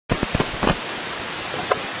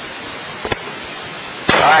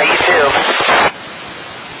Alright, you too.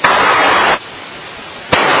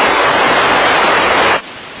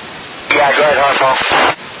 Yeah, go ahead, Harpo.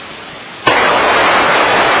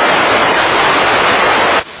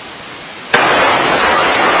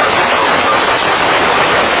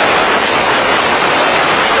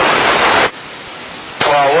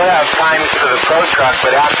 Well, we'll have times for the pro truck,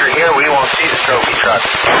 but after here we won't see the trophy truck.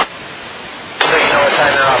 So you know what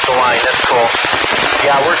time they're off the line. That's cool.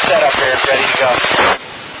 Yeah, we're set up here. It's ready to go.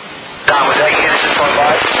 Tom, was that you that just went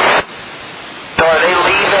by? So are they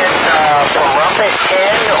leaving for Rump at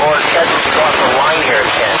 10 or scheduled to go off the line here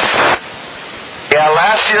at 10? Yeah,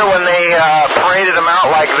 last year when they paraded them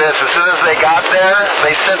out like this, as soon as they got there,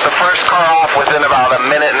 they sent the first car off within about a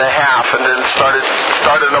minute and a half and then started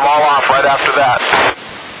them all off right after that.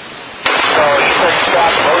 So you said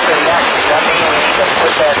stop both in next. Does that mean we need to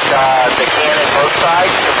put that the can in both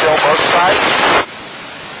sides to fill both sides?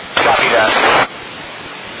 Copy that.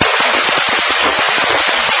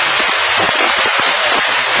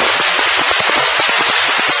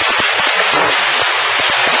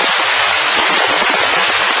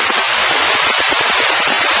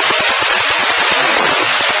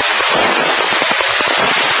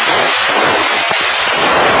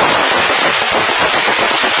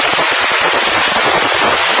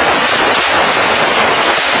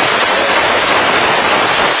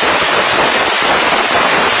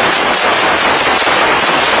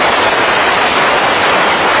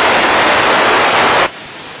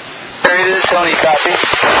 Tony, copy.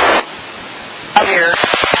 I'm here.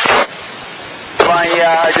 Fine,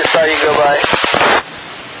 yeah, I just saw you go by.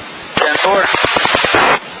 10-4.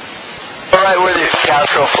 All right with you,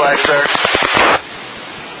 Castro flag, sir.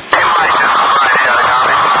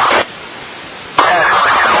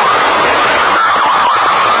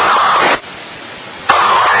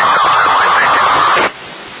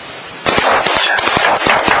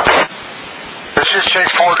 This is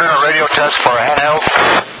Chase 4 doing a radio test for a handheld.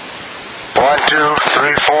 1, 2,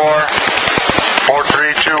 3, 4, 4,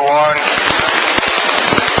 3, 2, 1.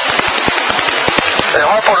 Hey,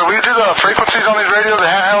 Harpo, do we do the frequencies on these radios, the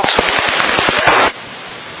handhelds?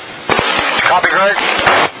 Copy, Greg?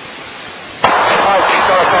 Alright, you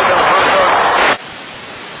got something on the first one?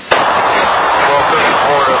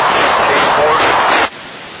 1254 to Chase 4.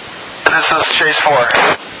 This is Chase 4.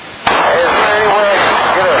 Hey, is there any way I can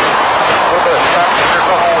get a little bit of sound or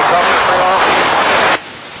something with something this thing on?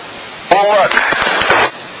 Well, look.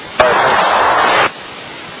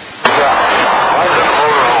 Yeah, mine's a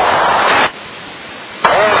motor home.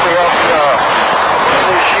 And we have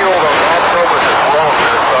the shield on the Octobus as well.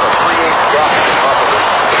 It's got a 3/8 gap on top of it.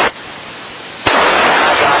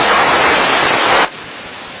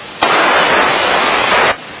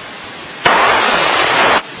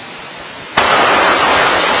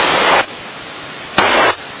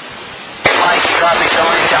 Mike, you copy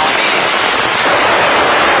Tony telling me.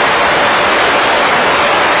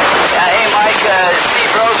 Hey Mike,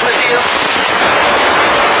 Steve Rose with you?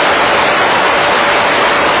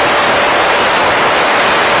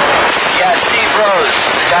 Yeah, Steve Rose,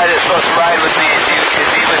 the guy that's supposed to ride with me. Is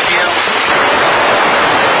he with you?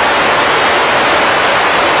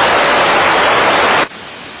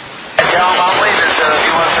 Tell him I'm leaving, so if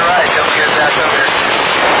he wants to ride, tell him to get his ass over here.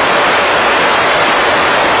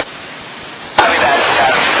 Copy that,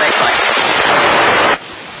 Adam. Thanks, Mike.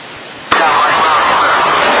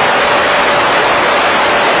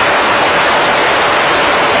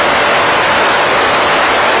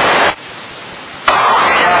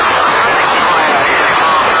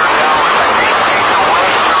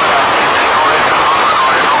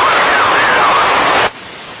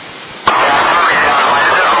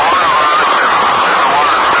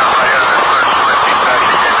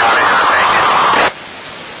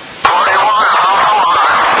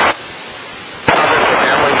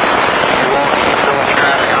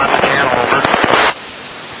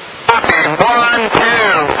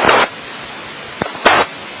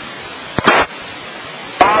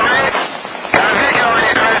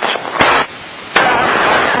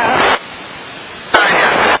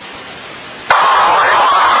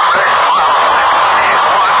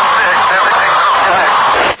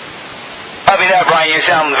 You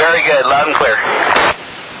sound very good, loud and clear.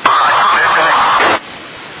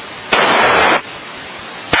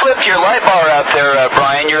 Flip your light bar up there,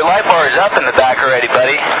 Brian. Your light bar is up in the back already,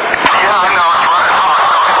 buddy. Yeah, I know.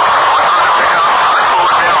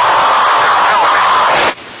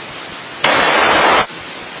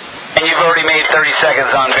 And you've already made 30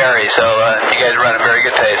 seconds on Barry, so you guys run a very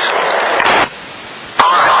good pace.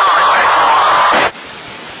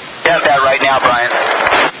 You have that right now, Brian.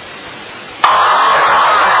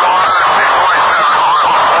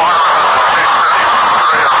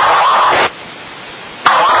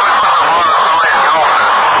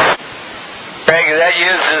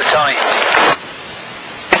 is Tony?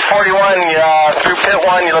 41, through pit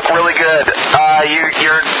 1, you look really good.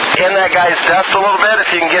 You're in that guy's dust a little bit.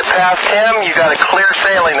 If you can get past him, you got a clear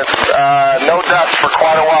sailing. It's no dust for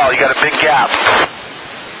quite a while. You got a big gap.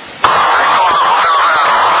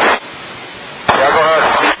 Yeah, go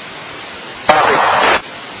ahead. Copy.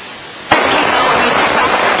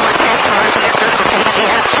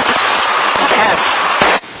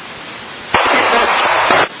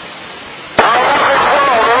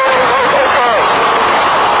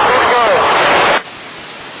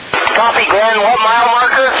 Copy, Glenn. What mile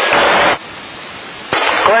marker?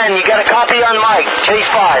 Glenn, you got a copy on Mike. Chase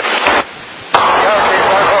 5.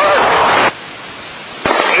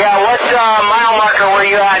 Yeah, what mile marker were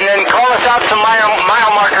you at? And then call us out some mile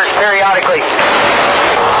markers periodically.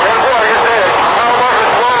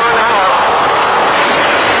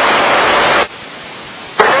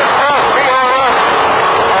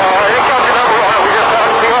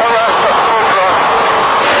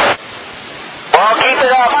 Well, keep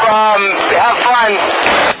it up. Have fun.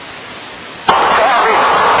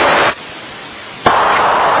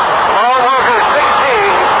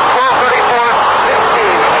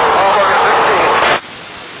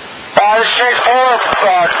 Chase 4,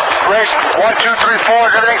 race 1, 2, 3, 4,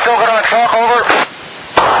 is everything still good on the truck? Over.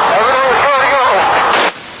 Everything is good to go.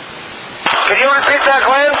 Could you repeat that,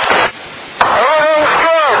 Glenn?